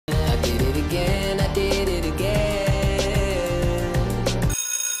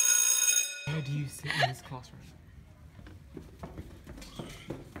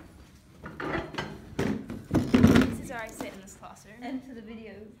enter the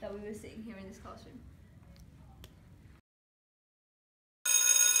video that we were sitting here in this classroom.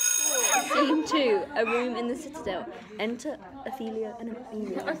 Scene 2, a room in the Citadel. Enter Ophelia and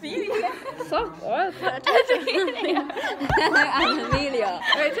Amelia. Ophelia? Fuck off. Hello, and Amelia.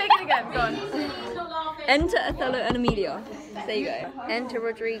 Wait, take it again, go on. Enter Othello and Amelia. There you go. Enter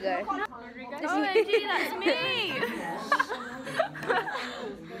Rodrigo. OMG, that's me!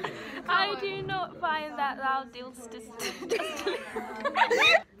 I do not find that thou dealst justly.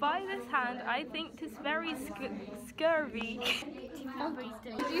 By this hand, I think 'tis very scurvy.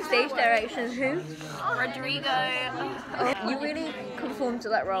 Stage directions, who? Rodrigo. Oh, you really conformed to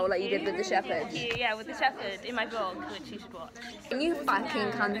that role like you did with the shepherd. Yeah, with the shepherd in my vlog, which you should watch. Can you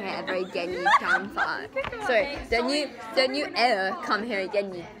fucking come here ever again, you dumb fuck? Sorry, don't you ever come here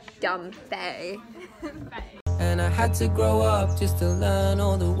again, you dumb fairy. And I had to grow up just to learn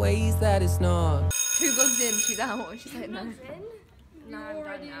all the ways that it's not. 2 vlogs in, she's out. She's like, no. No, I'm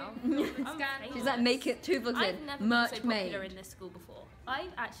done now. She's like, make it 2 vlogs I've in. never been Merch so popular made. in this school before.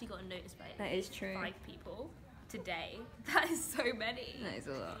 I've actually gotten noticed by That is true. 5 people today. That is so many. That is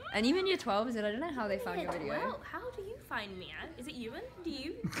a lot. And even year 12 is it? I don't know how they found your video. Well, how do you find me, Anne? Is it Ewan? Do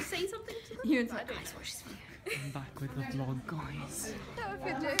you say something to them? Ewan's like, guys, watch this video. I'm back with the vlog, guys. That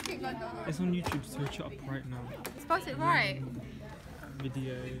was joking or not? It's on YouTube, search it up right now. Spot it right.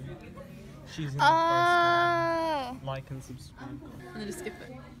 Video. She's in the first one. Like and subscribe. And then just skip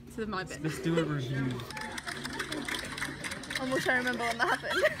it to my bit. Let's do a review. I'm not sure I remember when that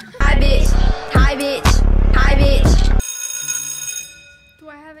happened. Hi bitch, hi bitch, hi bitch. Do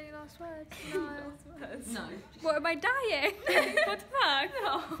I have any last words? No. No. What, am I dying? What the fuck?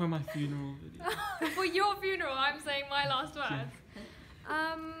 No. For my funeral video. For your funeral, I'm saying my last words.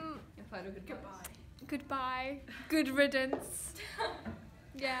 Goodbye. Goodbye. Good riddance.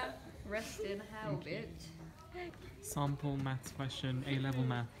 Yeah. Rest in hell, bitch. Sample maths question, A-level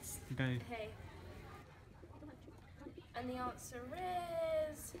maths. Go. Okay. And the answer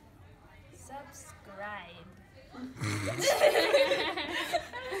is subscribe.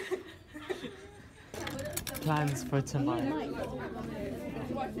 Plans for tonight.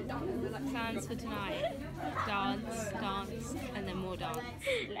 Plans for tonight. Dance, dance, and then more dance.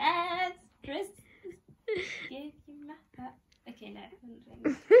 Let's Chris. Give you my heart. Okay, no.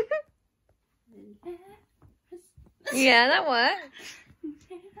 Yeah, that worked.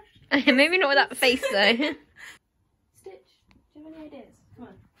 Maybe not with that face though. Stitch, do you have any ideas? Come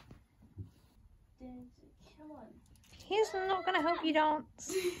on. Come on. He's not gonna help you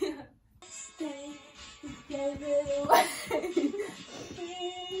dance. Stay together.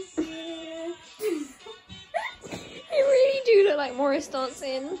 You really do look like Morris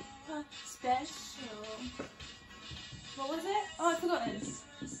dancing. Special. What was it? Oh, I've forgotten.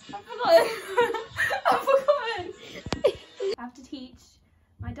 I've forgotten. I have to teach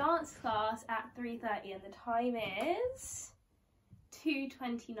my dance class at 3:30 and the time is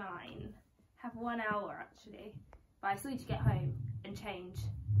 2:29. Have 1 hour actually. But I still need to get home and change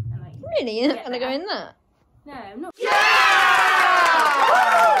and like. Really? You're not get gonna go there. in that? No, I'm not. Yeah!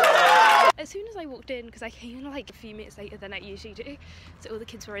 As soon as I walked in, because I came in like a few minutes later than I usually do, so all the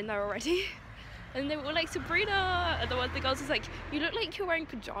kids were in there already. And they were all like, Sabrina! And the girls was like, you look like you're wearing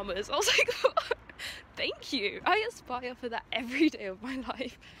pyjamas. I was like, thank you. I aspire for that every day of my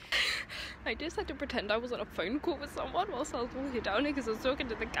life. I just had to pretend I was on a phone call with someone whilst I was walking down here because I was talking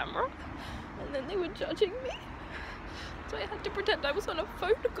to the camera. And then they were judging me. So I had to pretend I was on a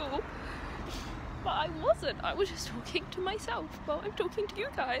phone call. But I wasn't. I was just talking to myself while I'm talking to you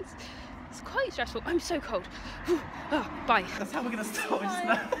guys. It's quite stressful. I'm so cold. Oh, bye. That's how we're gonna start just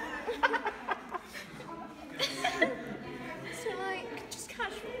now. So like, just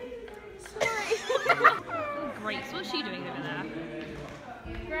casual. Grace, what's she doing over there?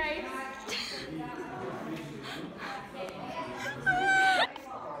 Grace.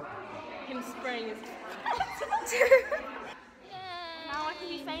 Him spraying his. Now I can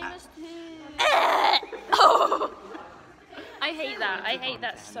be famous too. Oh. I hate that. I hate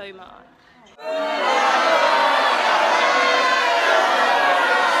that so much.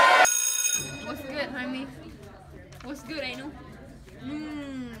 What's good, homie? What's good, anal?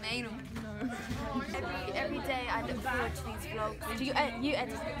 Anal. Every day I look forward to these vlogs. Do you edit them,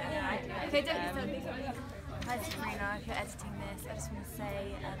 right? Okay, don't. Hi Sabrina, if you're editing this, I just want to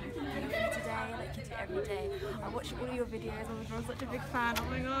say thank you today, like you do every day. I watch all of your videos, oh my god, I'm such a big fan, oh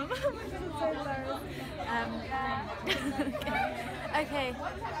my god, oh my god, I'm so embarrassed. Okay.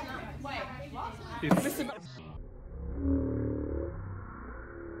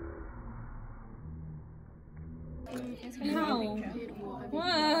 How?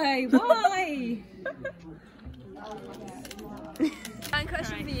 Why? Why?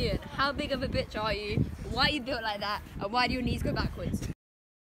 question for you. How big of a bitch are you? Why are you built like that? And why do your knees go backwards?